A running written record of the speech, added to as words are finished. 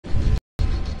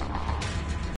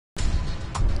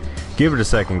Give it a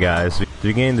second, guys.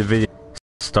 Beginning the video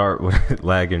start with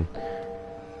lagging.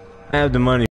 I have the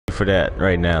money for that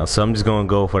right now, so I'm just gonna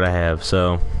go with what I have.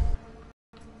 So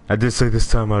I did say this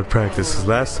time I'd practice, 'cause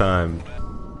last time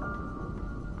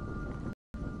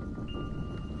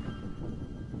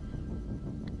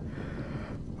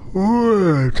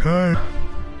I'm tired.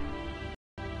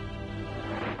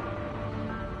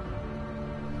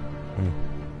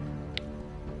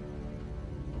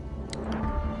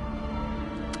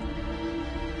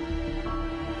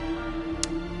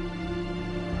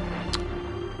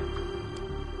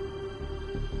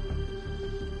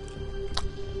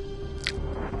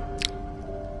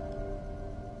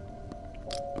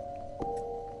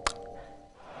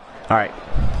 Alright.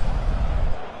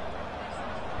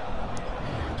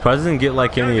 Surprised I didn't get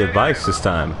like any advice this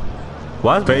time.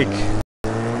 Why is fake?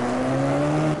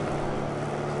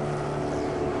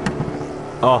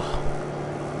 Oh.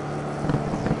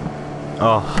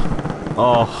 Oh.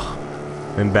 Oh.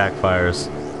 Then backfires.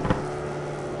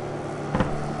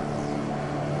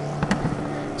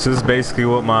 So this is basically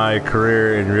what my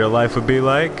career in real life would be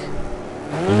like.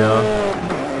 You know?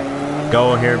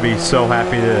 Go in here and be so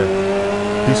happy to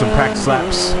do some practice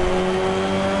laps.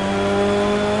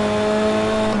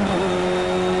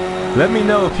 Let me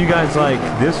know if you guys like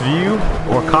this view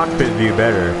or cockpit view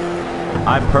better.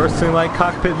 I personally like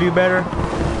cockpit view better.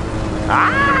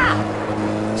 Ah!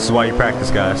 This is why you practice,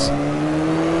 guys.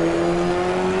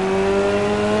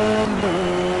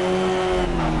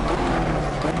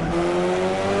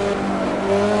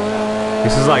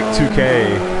 This is like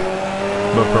 2K,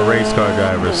 but for race car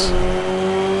drivers.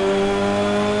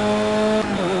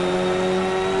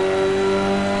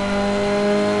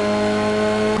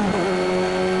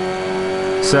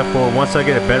 Except for once I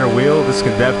get a better wheel, this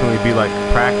can definitely be like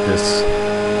practice.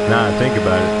 Now I think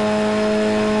about it.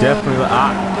 Definitely,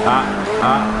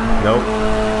 nope.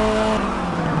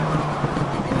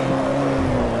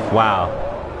 Wow.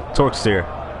 Torque steer.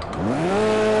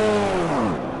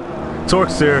 Torque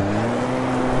steer.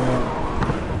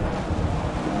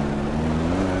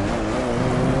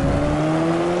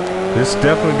 This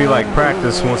definitely be like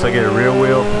practice once I get a real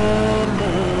wheel.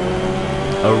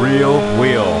 A real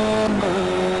wheel.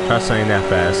 Try saying that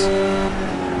fast.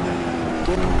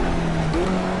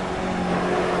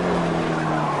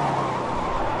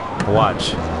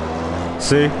 Watch.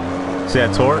 See? See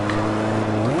that torque?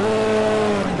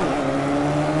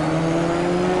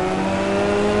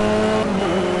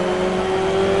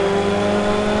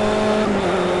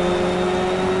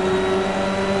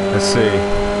 Let's see.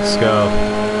 Let's go.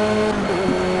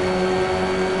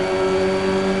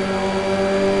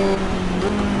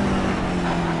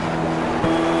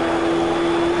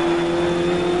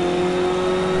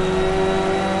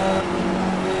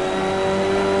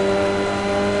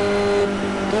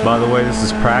 By the way, this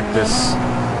is practice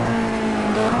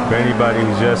for anybody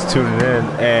who's just tuning in.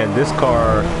 And this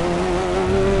car,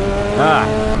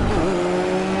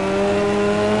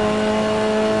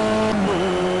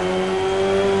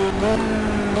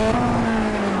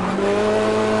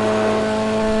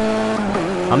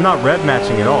 I'm not rev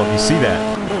matching at all. If you see that,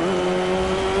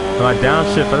 when I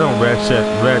downshift, I don't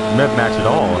rev match at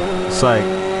all. It's like,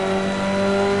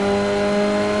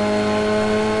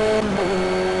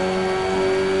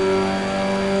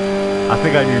 I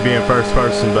think I need to be in first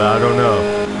person, but I don't know.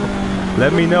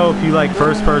 Let me know if you like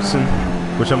first person,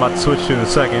 which I'm about to switch to in a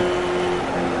second,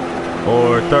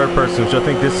 or third person, which I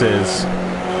think this is.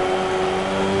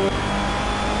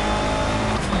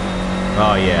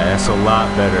 Oh yeah, that's a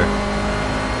lot better.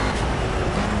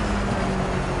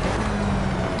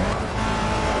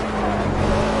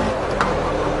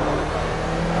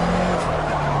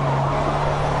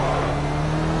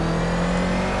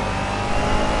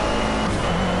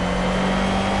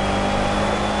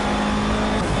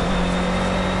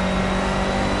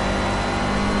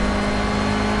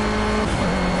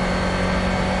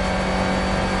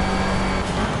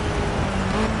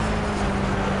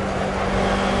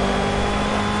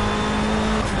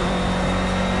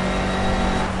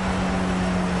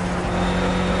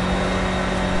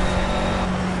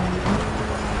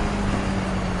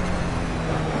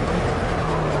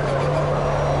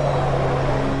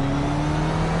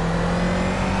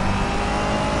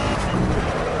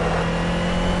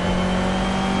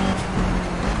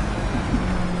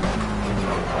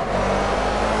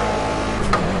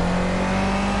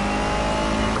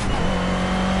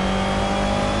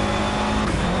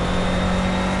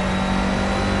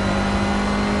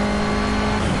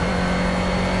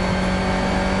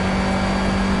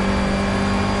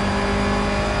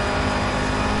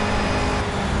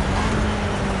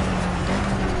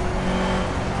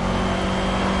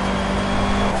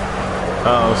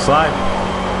 Uh-oh, slide.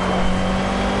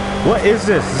 What is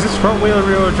this? Is this front wheel or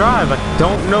rear wheel drive? I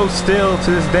don't know still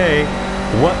to this day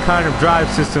what kind of drive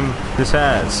system this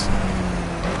has.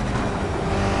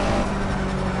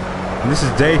 And this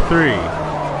is day 3.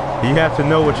 You have to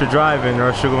know what you're driving or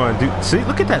else you're going to do. See,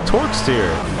 look at that torque steer.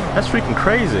 That's freaking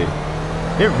crazy.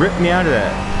 It ripped me out of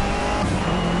that.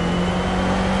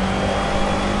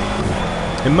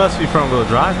 It must be front wheel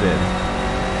drive then.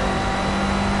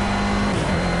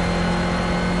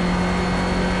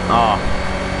 Oh.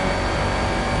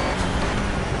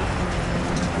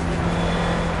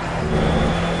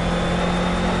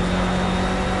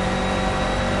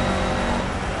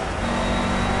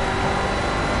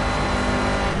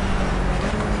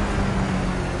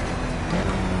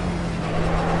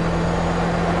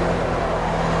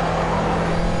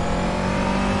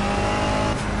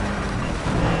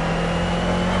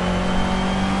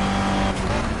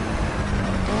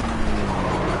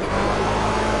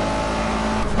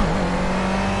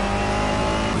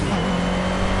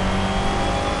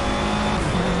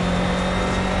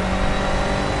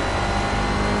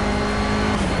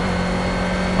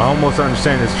 I almost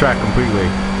understand this track completely.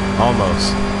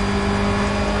 Almost.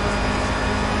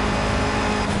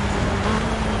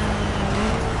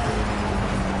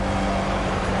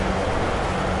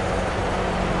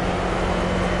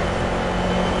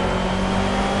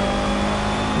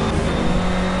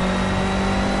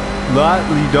 A lot of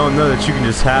you don't know that you can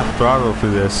just half throttle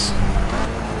through this.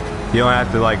 You don't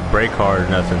have to like brake hard or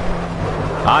nothing.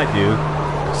 I do.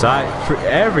 Cause for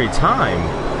every time.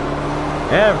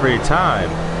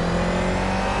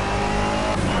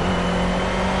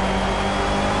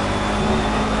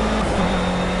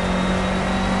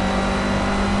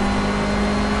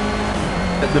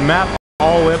 The map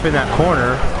all the way up in that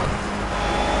corner.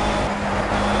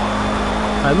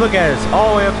 I look at it, it's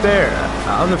all the way up there.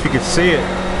 I don't know if you can see it.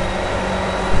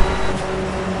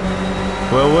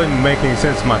 Well, it wouldn't make any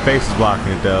sense if my face is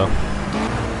blocking it though.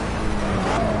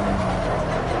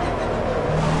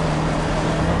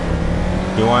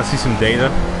 You want to see some data?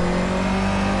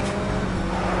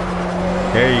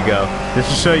 There you go. This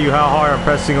will show you how hard I'm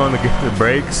pressing on the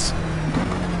brakes.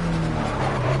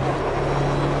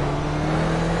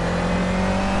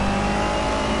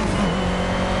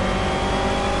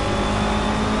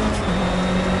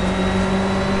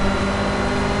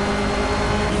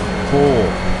 Full.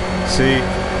 See?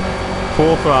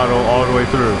 Full throttle all the way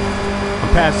through. I'm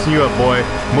passing you up, boy.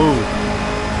 Move.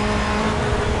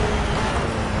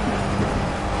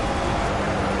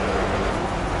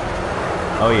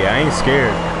 Oh yeah, I ain't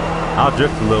scared. I'll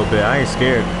drift a little bit. I ain't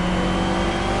scared.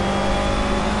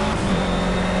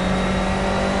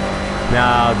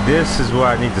 Now, this is where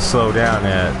I need to slow down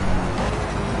at.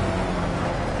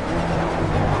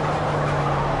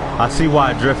 I see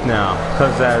why I drift now.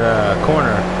 Because that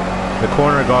corner, the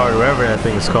corner guard, whatever that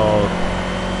thing is called,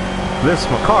 lifts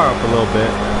my car up a little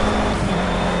bit.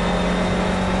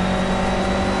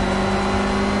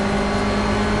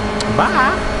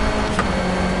 Bye.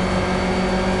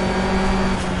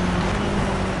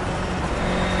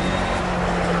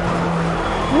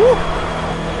 Woo.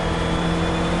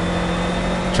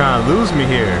 Trying to lose me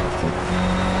here.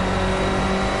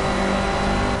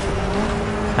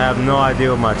 I have no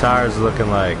idea what my tires are looking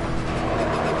like.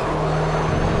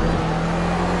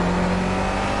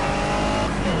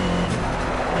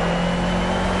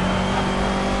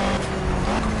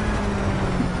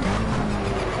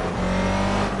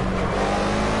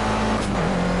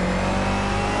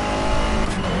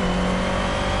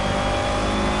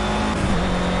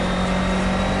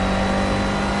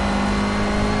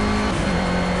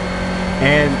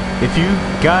 And if you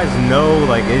guys know,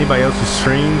 like anybody else who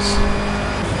streams,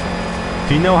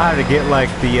 if you know how to get like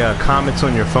the comments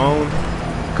on your phone,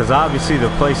 because obviously the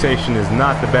PlayStation is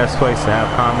not the best place to have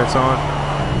comments on.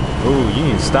 Ooh, you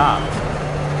need to stop.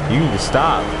 You need to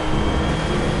stop.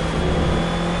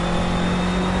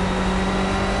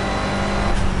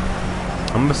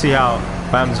 I'm gonna see what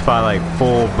happens if I like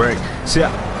full brake. See,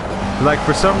 like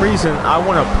for some reason I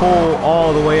want to pull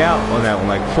all the way out on that one,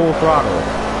 like full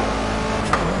throttle.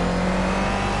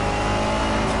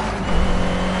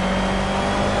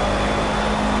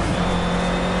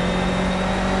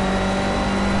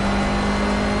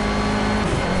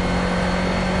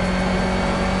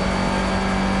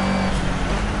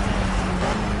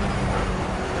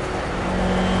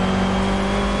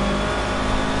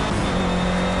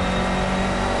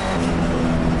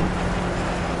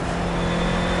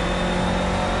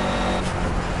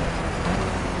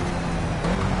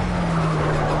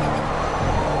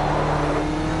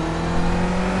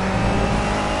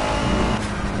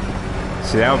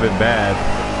 See, that would have been bad.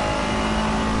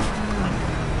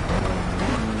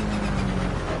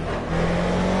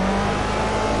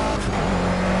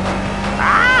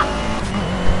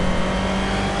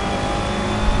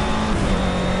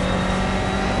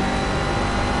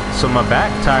 so my back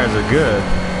tires are good.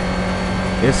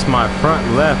 It's my front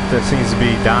left that seems to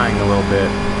be dying a little bit.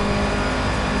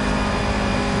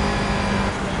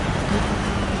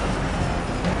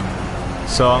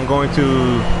 So I'm going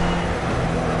to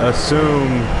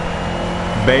assume,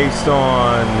 based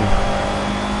on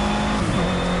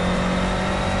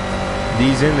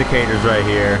these indicators right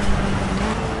here,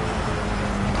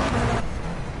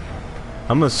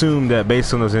 I'm gonna assume that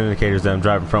based on those indicators that I'm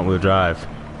driving front wheel drive.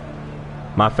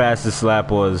 My fastest lap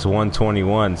was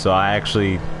 121, so I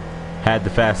actually had the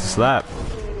fastest lap.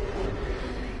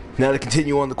 Now to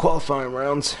continue on the qualifying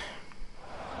rounds.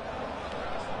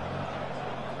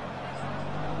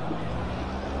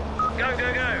 Go,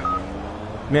 go, go!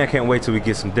 Man, I can't wait till we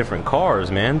get some different cars,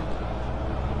 man.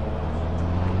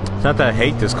 It's not that I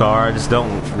hate this car, I just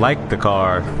don't like the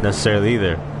car necessarily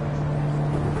either.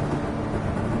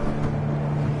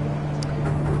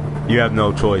 You have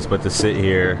no choice but to sit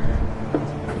here.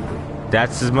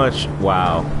 That's as much.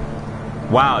 Wow.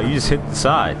 Wow, you just hit the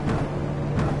side.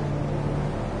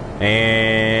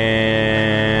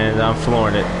 And I'm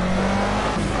flooring it.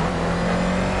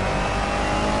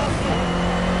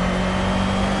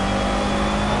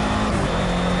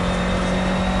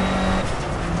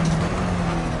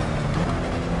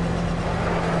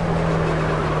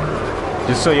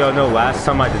 Just so y'all know, last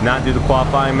time I did not do the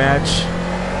qualifying match.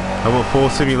 I went full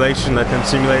simulation, let them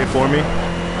simulate it for me.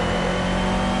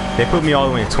 They put me all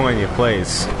the way in 20th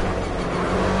place.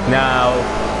 Now,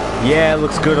 yeah, it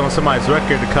looks good on somebody's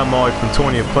record to come all the way from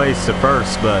 20th place to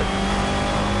first, but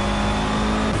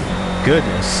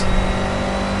goodness.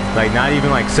 Like, not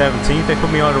even like 17th, they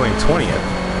put me all the way in 20th.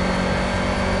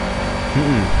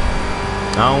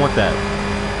 I don't want that.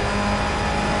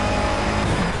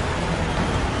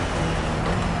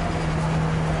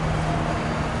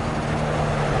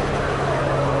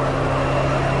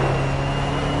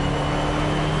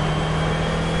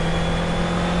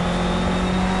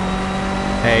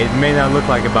 Hey, it may not look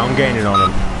like it, but I'm gaining on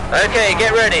him. Okay,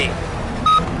 get ready.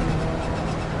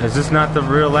 Is this not the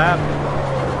real lap?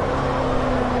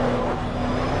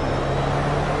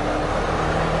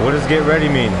 What does get ready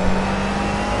mean?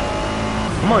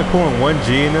 I'm only pulling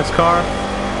 1G in this car.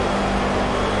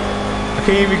 I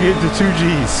can't even get to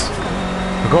 2Gs.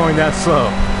 I'm going that slow.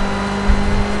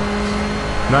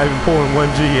 Not even pulling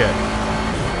 1G yet.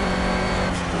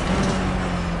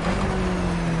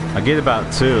 I get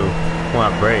about 2 when I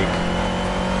brake.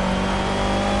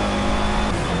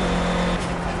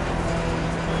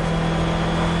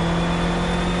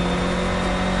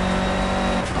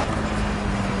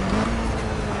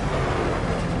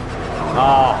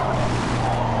 Oh,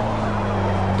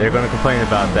 they're gonna complain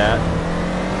about that.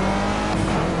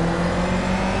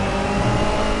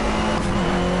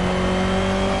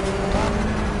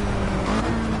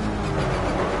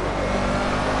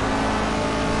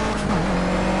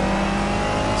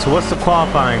 So what's the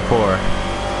qualifying for?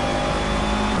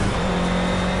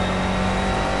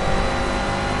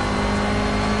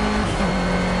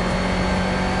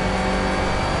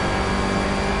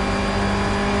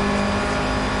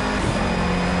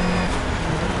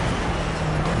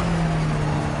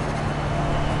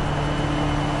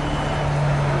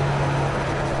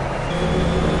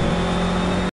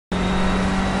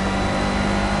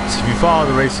 So if you follow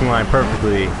the racing line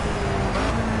perfectly,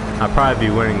 I'd probably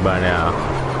be winning by now.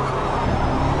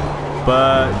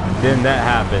 But then that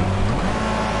happened.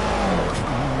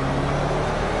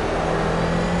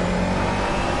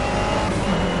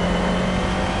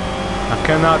 I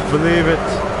cannot believe it.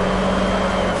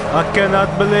 I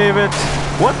cannot believe it.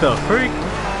 What the freak?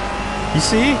 You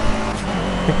see?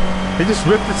 It just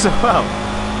ripped itself out.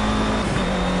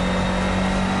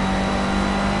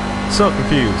 So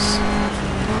confused.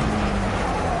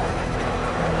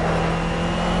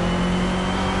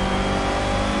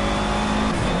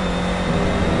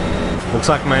 Looks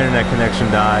like my internet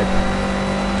connection died.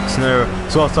 That's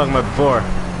what I was talking about before.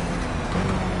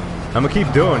 I'm gonna keep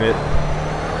doing it.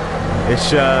 It's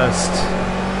just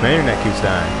my internet keeps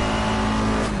dying.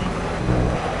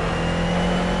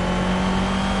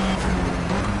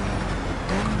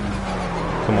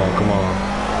 Come on, come on.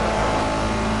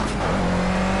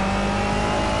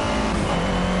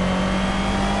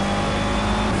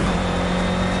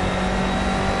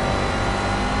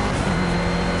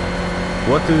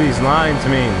 What do these lines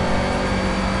mean?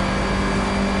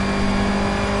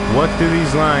 What do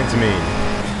these lines mean?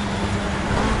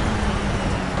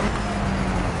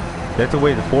 Is that the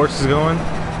way the force is going?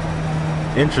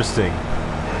 Interesting.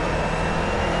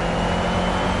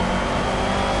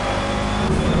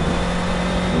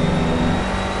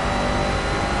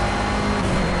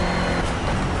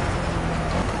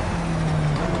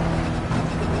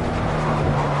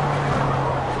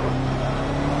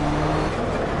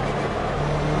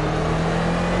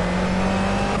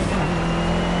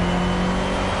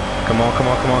 Come on, come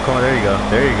on, come on, come on. There you go.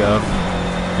 There you go.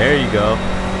 There you go.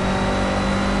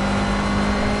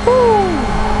 Woo!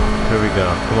 Here we go.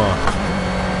 Come on.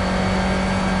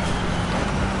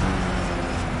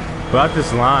 Without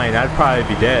this line, I'd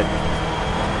probably be dead.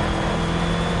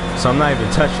 So I'm not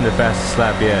even touching the fastest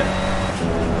lap yet.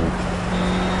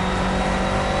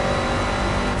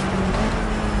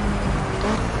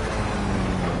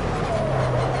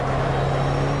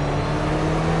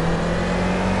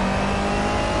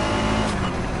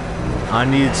 I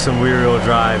need some rear-wheel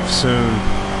drive soon.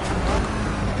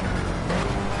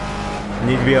 I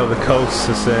need to be able to coast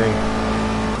this thing.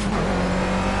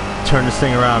 Turn this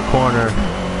thing around corner.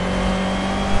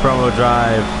 Front-wheel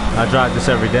drive. I drive this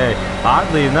every day.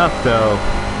 Oddly enough, though,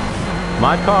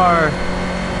 my car,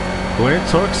 when it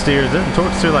torque steers, it doesn't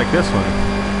torque steer like this one.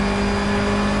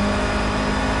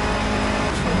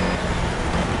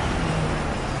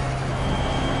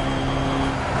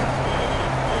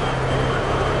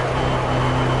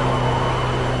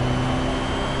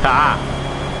 Ha!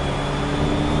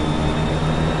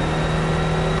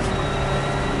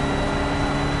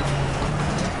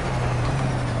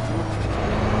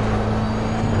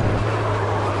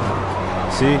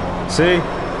 See? See?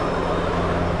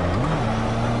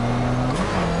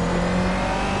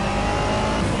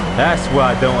 That's what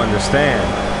I don't understand.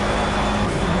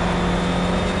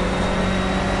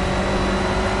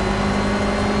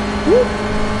 Woo!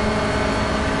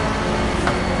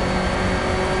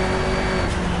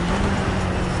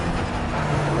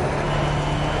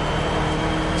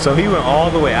 So he went all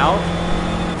the way out?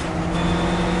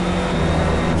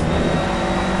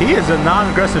 He is a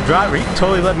non-aggressive driver. He can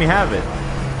totally let me have it.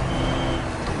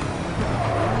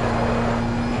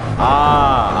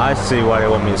 Ah, I see why they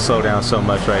want me to slow down so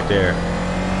much right there.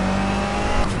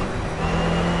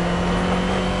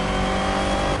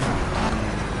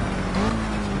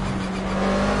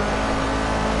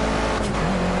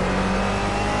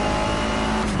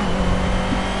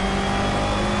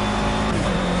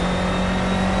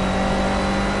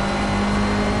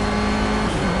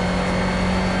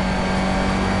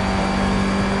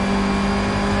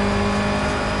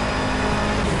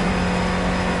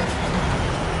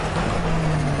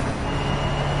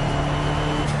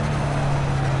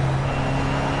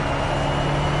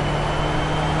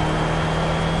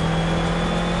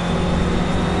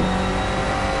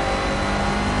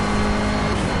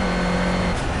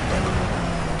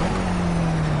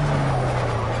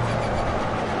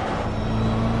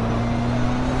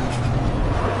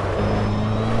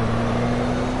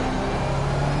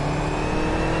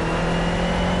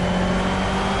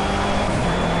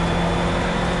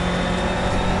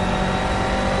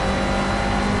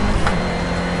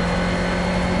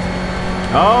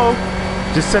 Oh,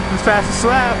 just set the fastest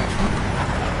lap.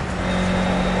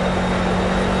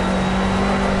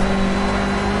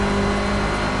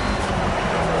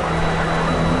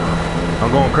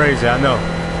 I'm going crazy, I know.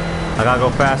 I gotta go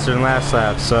faster than last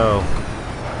lap, so.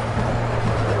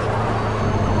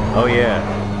 Oh yeah.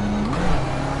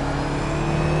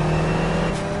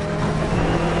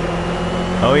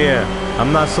 Oh yeah,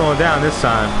 I'm not slowing down this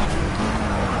time.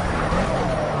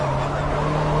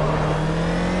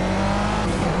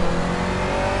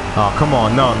 Oh, come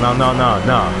on, no, no, no, no,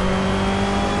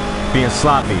 no. Being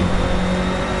sloppy.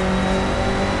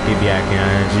 He be acting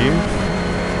at you.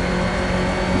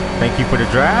 Thank you for the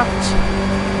draft.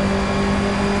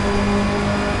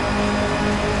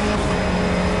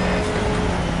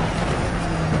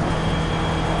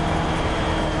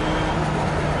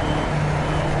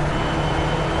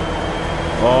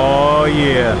 Oh,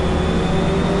 yeah.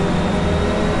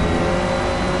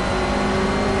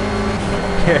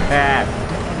 Yeah.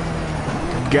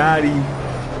 Got him.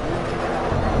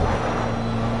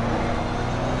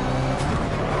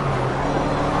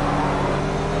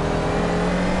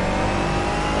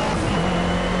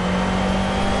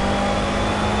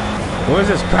 When is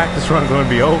this practice run going to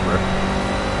be over?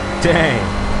 Dang.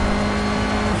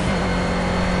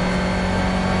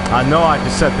 I know I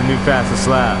just set the new fastest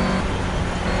lap.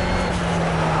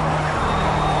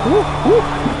 Woo, woo,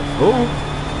 ooh.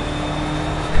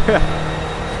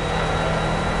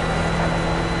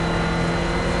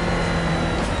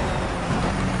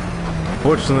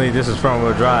 Fortunately, this is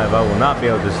front-wheel drive. I will not be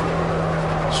able to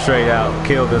straight out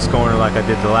kill this corner like I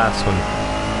did the last one.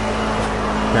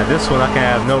 Now this one I can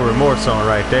have no remorse on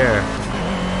right there.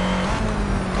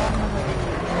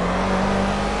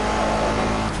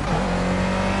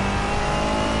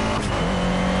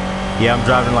 Yeah, I'm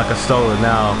driving like I stole it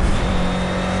now.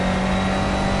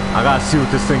 I gotta see what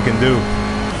this thing can do.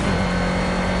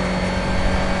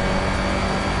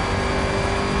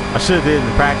 I should have did it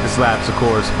in practice laps, of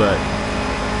course, but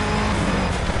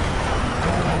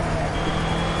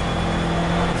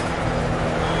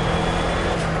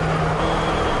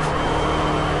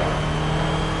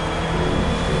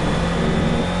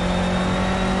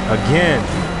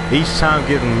again. Each time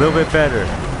getting a little bit better.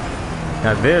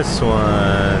 Now this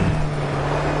one.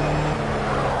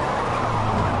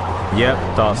 Yep,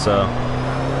 thought so.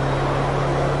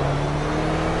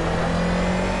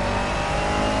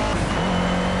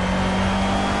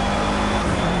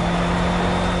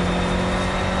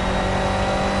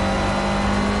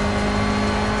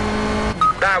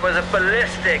 That was a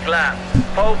ballistic lap.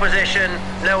 Pole position,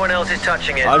 no one else is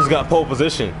touching it. I just got pole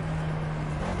position.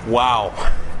 Wow.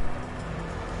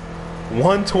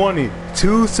 120,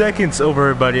 2 seconds over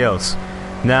everybody else.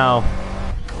 Now,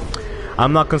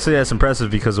 I'm not gonna say that's impressive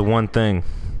because of one thing.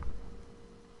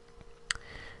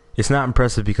 It's not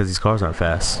impressive because these cars aren't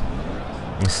fast.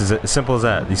 This is as simple as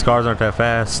that. These cars aren't that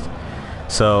fast.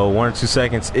 So 1 or 2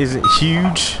 seconds isn't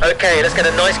huge. Okay, let's get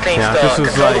a nice clean Now, start. this was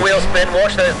Control like- the wheel spin,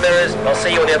 watch those mirrors. I'll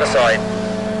see you on the other side.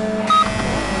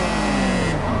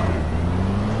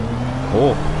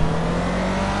 Oh.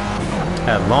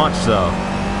 At launch though.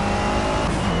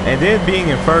 And then being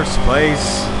in first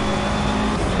place,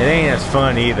 it ain't as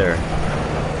fun either.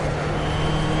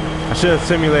 I should have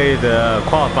simulated the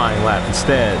qualifying lap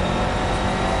instead.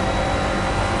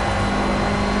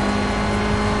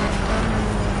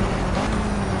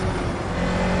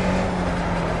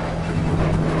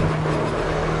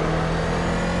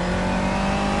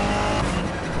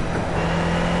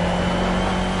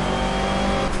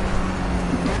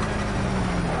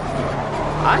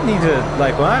 I need to,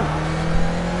 like,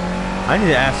 I need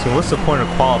to ask him, what's the point of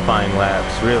qualifying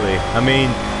laps, really? I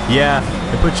mean, yeah,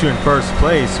 it puts you in first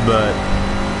place, but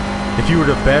if you were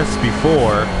the best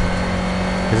before,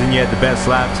 because then you had the best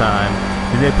lap time,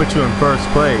 then they put you in first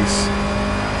place.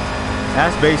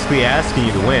 That's basically asking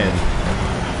you to win.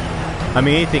 I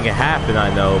mean, anything can happen,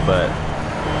 I know, but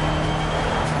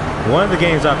one of the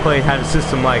games I played had a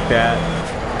system like that,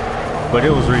 but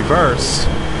it was reversed.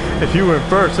 If you were in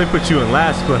first, they put you in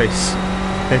last place.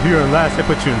 If you were in last, they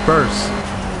put you in first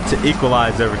to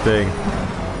equalize everything.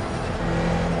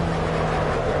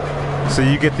 So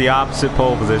you get the opposite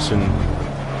pole position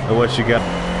of what you got.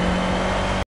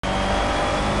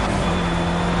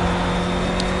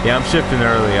 Yeah, I'm shifting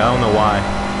early. I don't know why.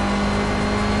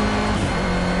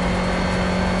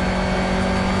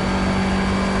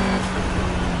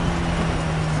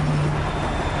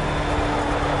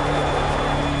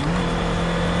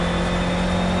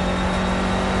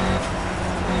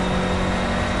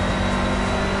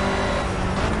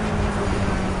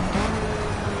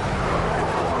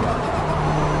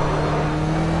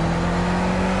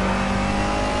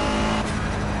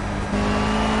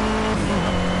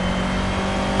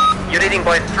 You're leading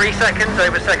by 3 seconds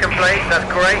over second place. That's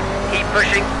great. Keep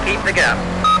pushing. Keep the gap.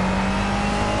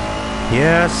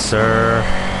 Yes, sir.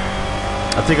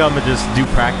 I think I'm gonna just do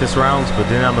practice rounds, but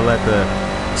then I'm gonna let the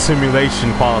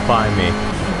simulation qualify me.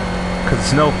 Cause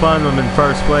it's no fun when I'm in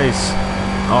first place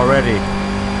already.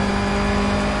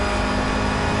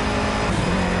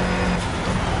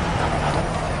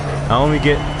 I only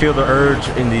feel the urge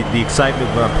and the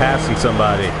excitement when I'm passing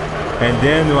somebody, and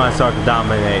then when I start to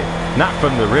dominate, not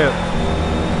from the rip.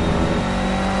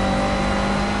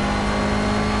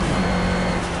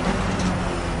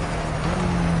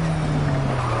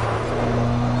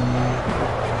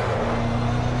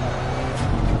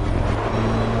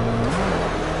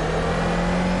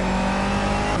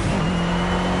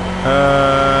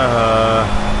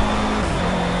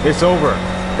 It's over.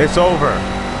 It's over.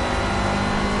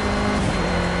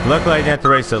 Luckily I didn't have to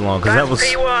race that long, because that was...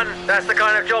 P1. That's the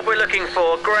kind of job we're looking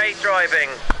for. Great driving.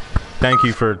 Thank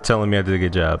you for telling me I did a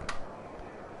good job.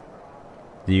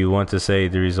 Do you want to say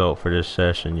the result for this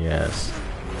session? Yes.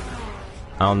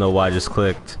 I don't know why I just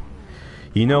clicked.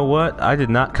 You know what? I did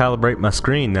not calibrate my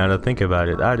screen now that I think about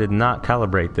it. I did not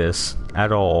calibrate this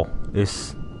at all.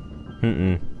 It's...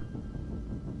 Didn't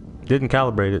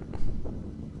calibrate it.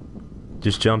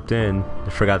 Just jumped in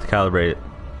and forgot to calibrate it.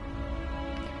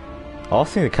 I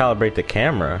also need to calibrate the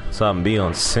camera so I can be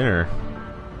on center.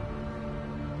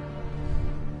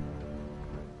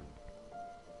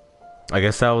 I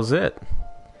guess that was it.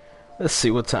 Let's see,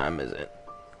 what time is it?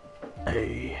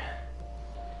 Hey.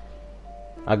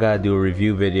 I gotta do a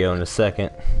review video in a second.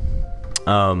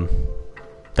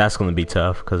 That's gonna be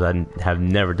tough because I have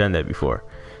never done that before.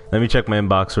 Let me check my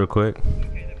inbox real quick.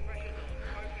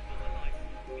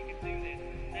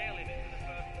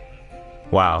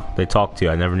 Wow, they talked to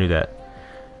you. I never knew that.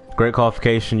 Great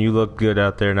qualification. You look good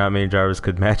out there. Not many drivers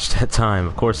could match that time.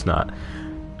 Of course not.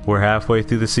 We're halfway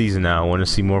through the season now. I want to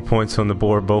see more points on the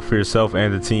board, both for yourself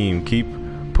and the team. Keep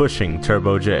pushing,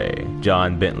 Turbo J.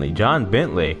 John Bentley. John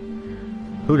Bentley?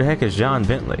 Who the heck is John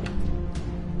Bentley?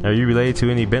 Are you related to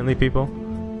any Bentley people?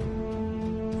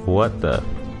 What the?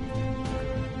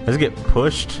 Let's get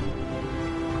pushed.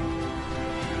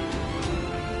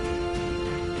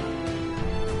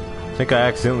 I think I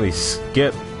accidentally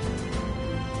skipped.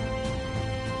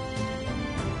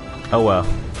 Oh well.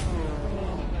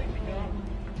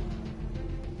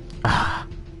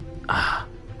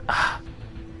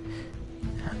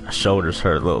 My shoulders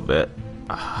hurt a little bit.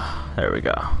 There we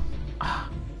go.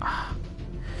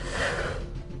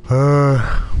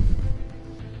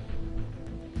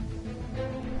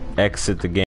 Exit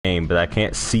the game, but I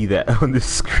can't see that on the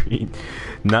screen.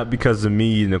 Not because of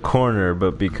me in the corner,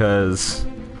 but because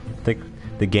I think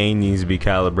the game needs to be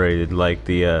calibrated, like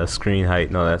the screen height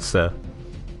and all that stuff.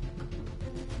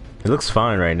 It looks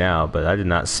fine right now, but I did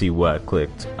not see what I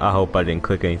clicked. I hope I didn't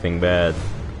click anything bad.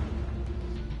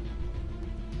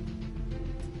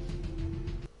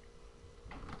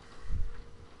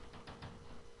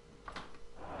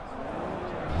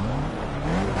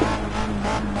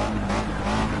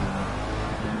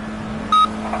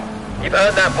 You've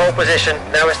earned that pole position,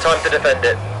 now it's time to defend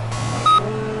it.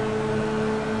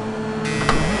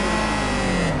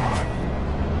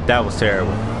 That was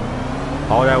terrible.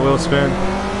 All that wheel spin.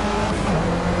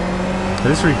 Is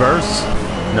this reverse?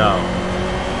 No.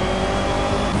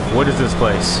 What is this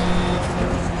place?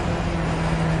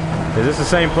 Is this the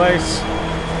same place?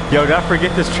 Yo, did I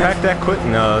forget this track that quick?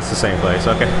 No, it's the same place.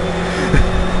 Okay.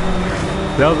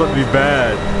 That was about to be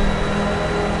bad.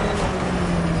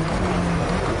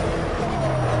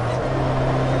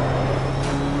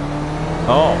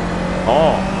 Oh,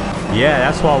 yeah,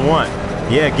 that's what I want.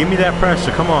 Yeah, give me that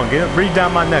pressure. Come on, breathe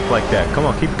down my neck like that. Come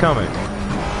on, keep it coming.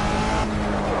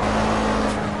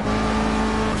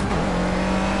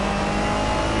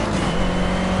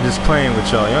 I'm just playing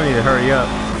with y'all. Y'all need to hurry up.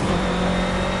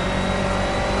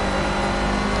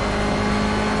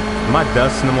 Am I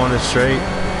dusting them on the straight?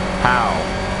 How?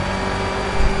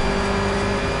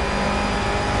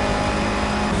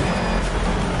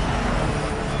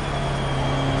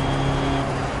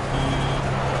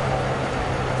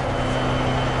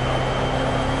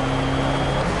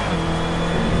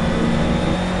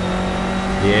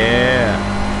 Yeah.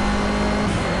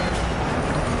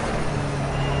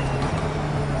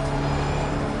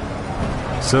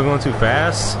 Still going too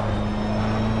fast?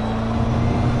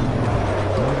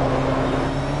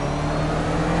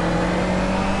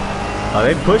 Oh,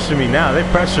 they pushing me now. They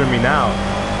pressuring me now.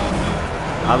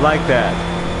 I like that.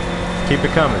 Keep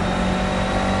it coming.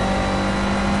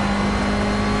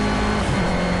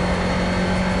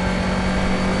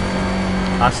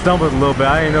 I stumbled a little bit.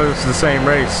 I didn't know this was the same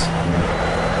race.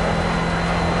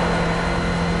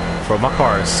 Bro, my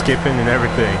car is skipping and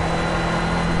everything.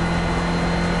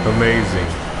 Amazing.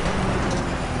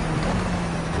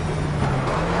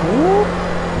 Woo.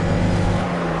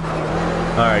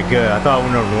 Alright, good. I thought I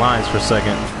went over the lines for a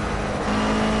second.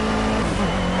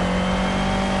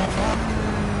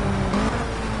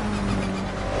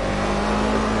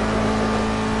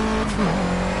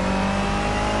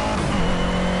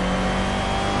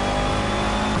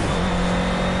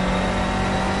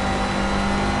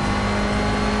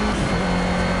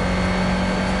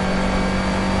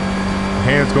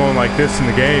 Hands going like this in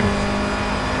the game.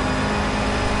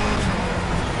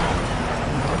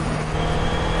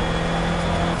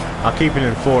 I'll keep it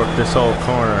in fourth this whole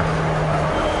corner.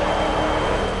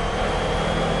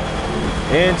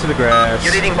 Into the grass.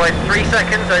 You're leading by 3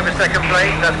 seconds over second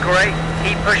place. That's great.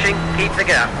 Keep pushing. Keep the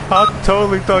gap. I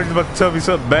totally thought you were about to tell me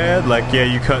something bad. Like, yeah,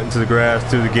 you cut into the grass,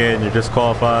 do it again, you're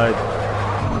disqualified.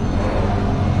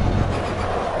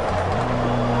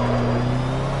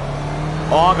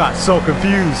 Oh, I got so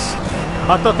confused.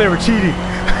 I thought they were cheating.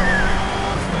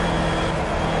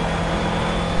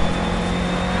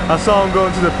 I saw them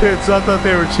going to the pits. I thought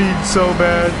they were cheating so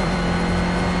bad.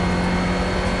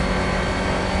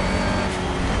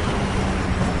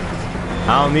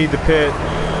 I don't need the pit.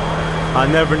 I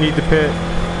never need the pit.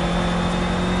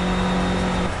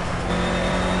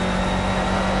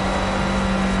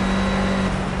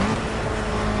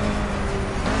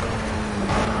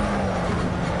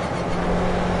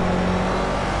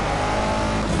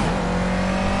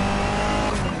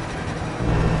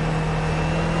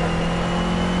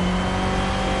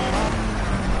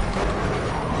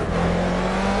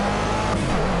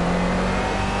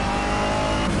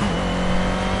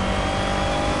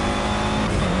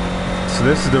 So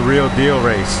this is the real deal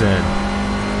race then.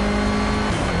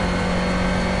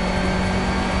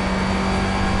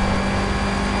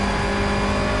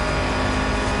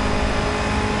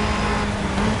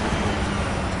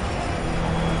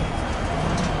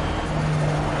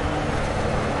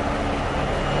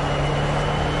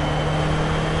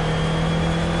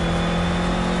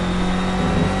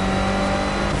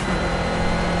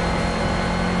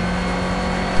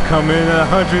 coming in at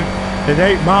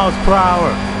 108 miles per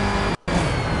hour.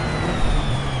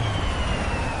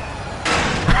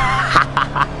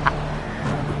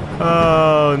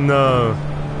 Oh no.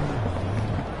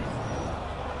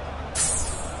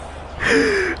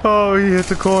 Oh, he hit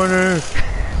the corner.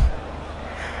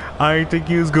 I didn't think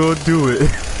he was gonna do it.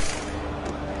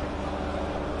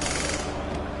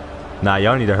 Nah,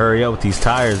 y'all need to hurry up with these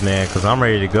tires, man, because I'm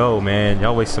ready to go, man.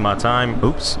 Y'all wasting my time.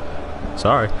 Oops.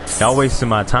 Sorry. Y'all wasting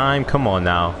my time. Come on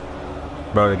now.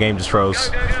 Bro, the game just froze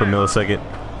for a millisecond.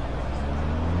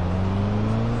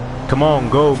 Come on,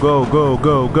 go, go, go,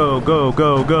 go, go, go,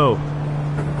 go, go.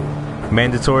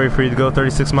 Mandatory for you to go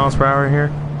 36 miles per hour in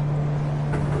here?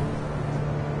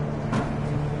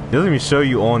 It doesn't even show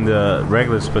you on the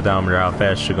regular speedometer how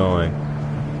fast you're going.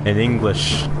 In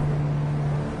English.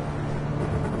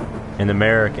 In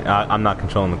American, I'm not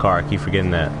controlling the car. I keep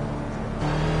forgetting that.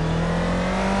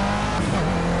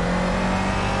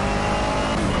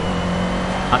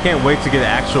 I can't wait to get an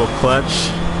actual clutch.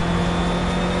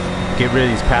 Get rid of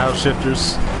these paddle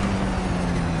shifters.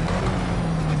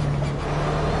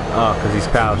 Oh, because these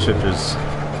paddle shifters,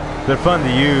 they're fun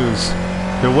to use.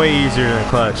 They're way easier than a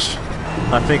clutch.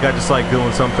 I think I just like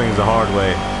doing some things the hard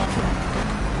way.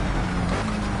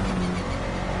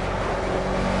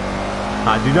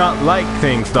 I do not like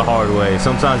things the hard way.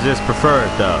 Sometimes I just prefer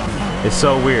it though. It's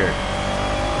so weird.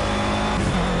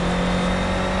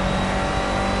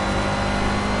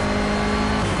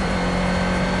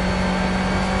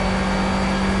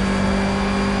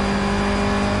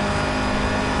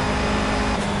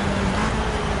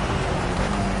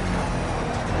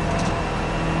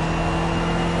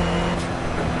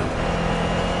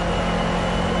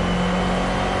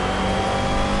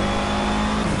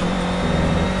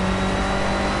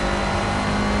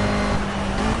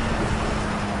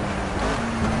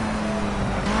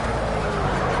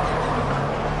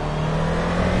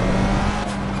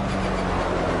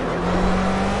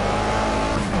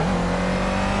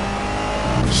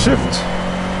 Shift.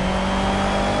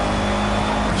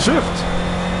 Shift.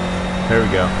 There we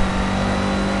go.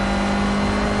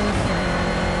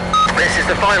 This is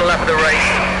the final lap of the race.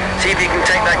 See if you can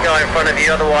take that guy in front of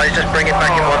you, otherwise just bring it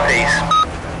back in one piece.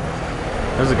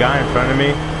 There's a guy in front of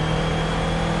me.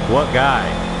 What guy?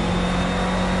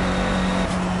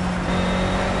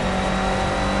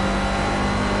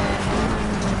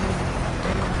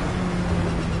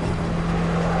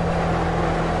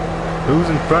 Who's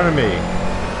in front of me?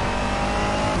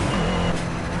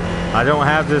 I don't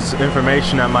have this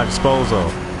information at my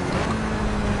disposal.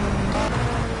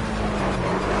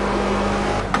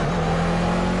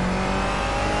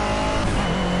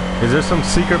 Is there some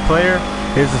secret player?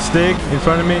 Is the Stig in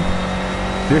front of me?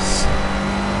 This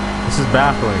is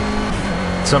baffling.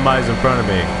 Somebody's in front of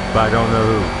me, but I don't know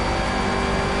who.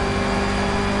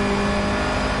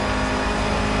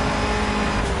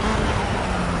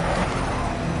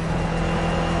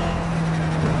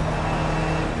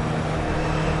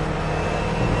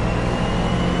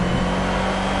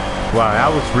 Wow,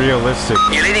 that was realistic.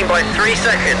 You're leading by 3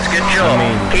 seconds. Good job. I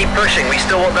mean, keep pushing. We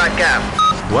still want that gap.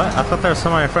 What? I thought there was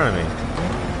somebody in front of me.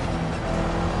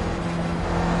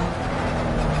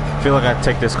 I feel like I'd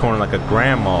take this corner like a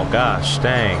grandma. Gosh,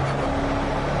 dang.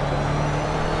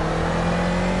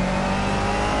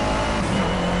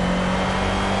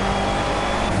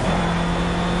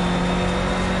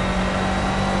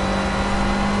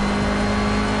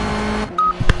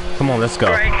 Come on, let's go.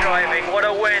 Great driving. What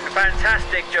a win.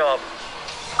 Fantastic job.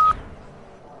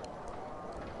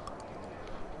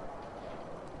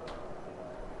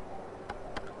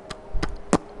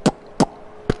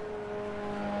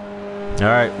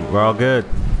 Alright, we're all good.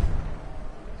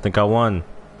 I think I won.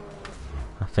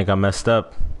 I think I messed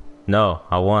up. No,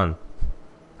 I won.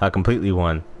 I completely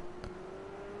won.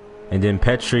 And then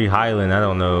Petri Highland, I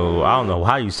don't know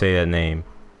how you say that name.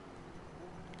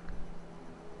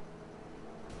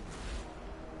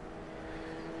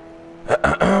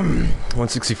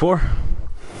 $164.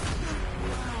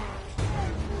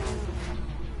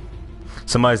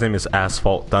 Somebody's name is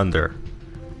Asphalt Thunder.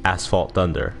 Asphalt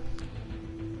Thunder.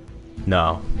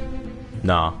 No.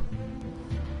 No.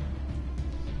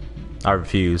 I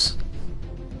refuse.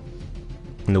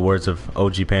 In the words of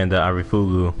OG Panda, I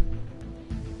refugu.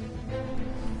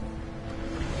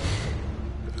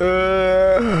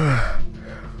 I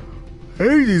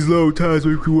hate these low times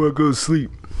make me want to go to sleep.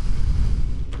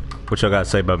 What y'all got to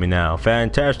say about me now?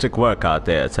 Fantastic work out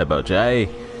there, Tebo J.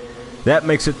 That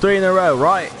makes it 3 in a row,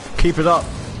 right? Keep it up.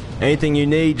 Anything you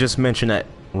need, just mention that.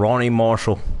 Ronnie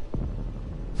Marshall.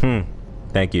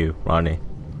 Thank you, Ronnie.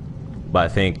 But I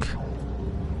think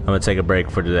I'm gonna take a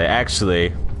break for today.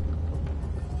 Actually,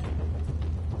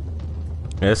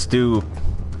 Let's do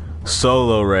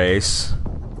solo race.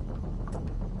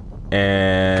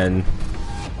 And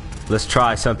let's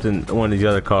try something, one of the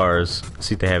other cars.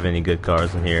 See if they have any good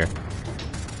cars in here.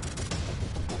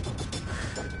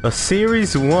 A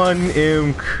Series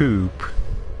 1M Coupe.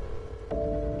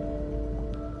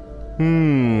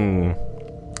 In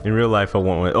real life I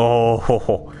want one.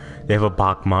 Oh, they have a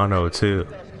Bach Mono too.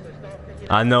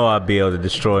 I know I'd be able to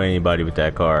destroy anybody with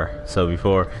that car. So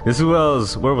before, this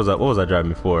was, where was I, what was I driving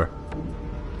before?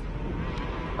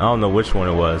 I don't know which one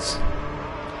it was.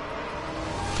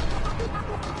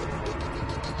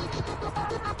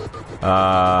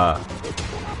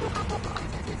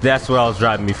 That's what I was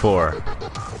driving before.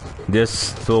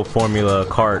 This little Formula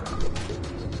cart.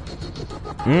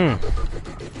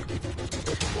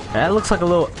 That looks like a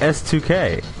little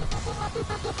S2K.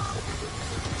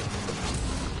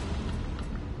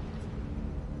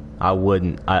 I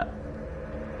wouldn't.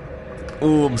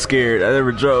 Ooh, I'm scared. I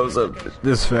never drove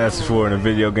this fast before in a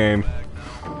video game.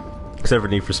 Except for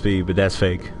Need for Speed, but that's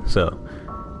fake. So,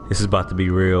 this is about to be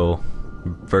real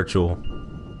virtual.